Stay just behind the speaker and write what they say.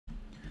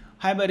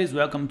Hi buddies,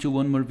 welcome to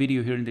one more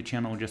video here in the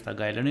channel, Just a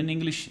Guy Learning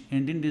English.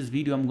 And in this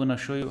video I'm gonna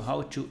show you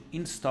how to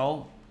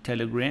install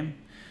Telegram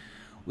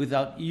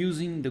without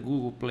using the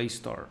Google Play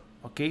Store.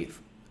 Okay,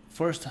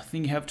 first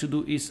thing you have to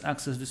do is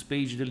access this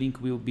page. The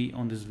link will be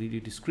on this video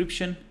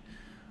description.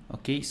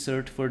 Okay,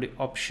 search for the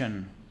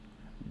option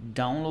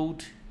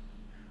download.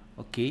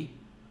 Okay,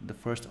 the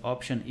first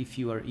option if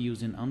you are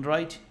using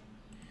Android.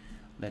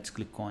 Let's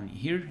click on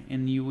here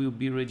and you will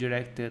be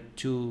redirected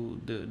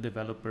to the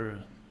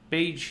developer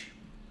page.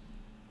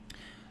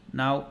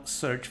 Now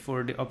search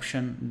for the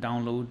option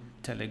download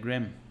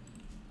Telegram.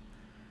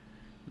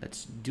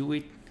 Let's do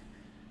it.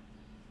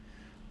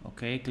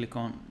 Okay, click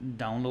on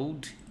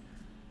download,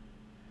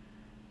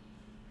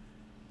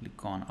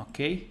 click on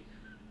OK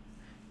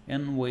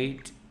and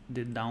wait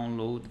the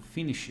download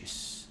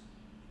finishes.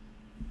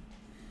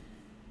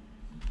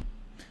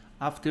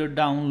 After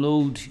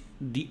download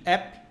the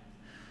app,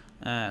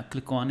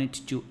 click on it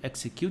to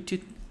execute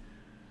it.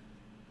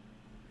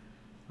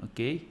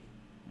 Okay,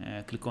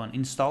 click on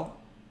install.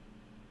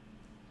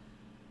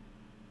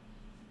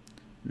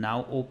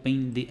 Now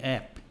open the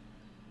app.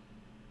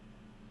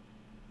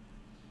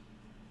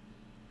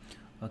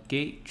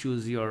 Okay,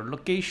 choose your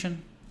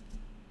location.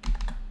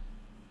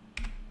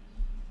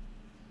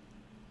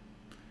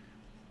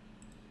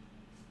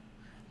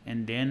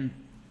 And then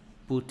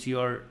put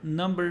your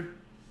number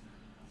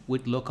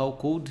with local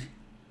code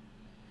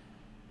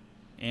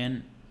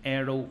and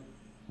arrow,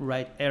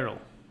 right arrow.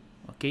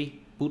 Okay,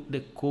 put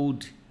the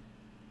code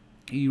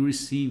you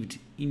received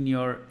in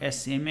your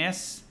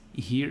SMS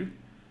here.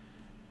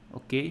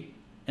 Okay,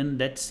 and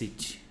that's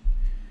it.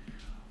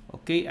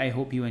 Okay, I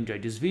hope you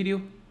enjoyed this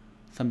video.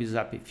 Thumbs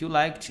up if you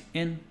liked,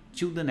 and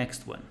till the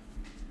next one.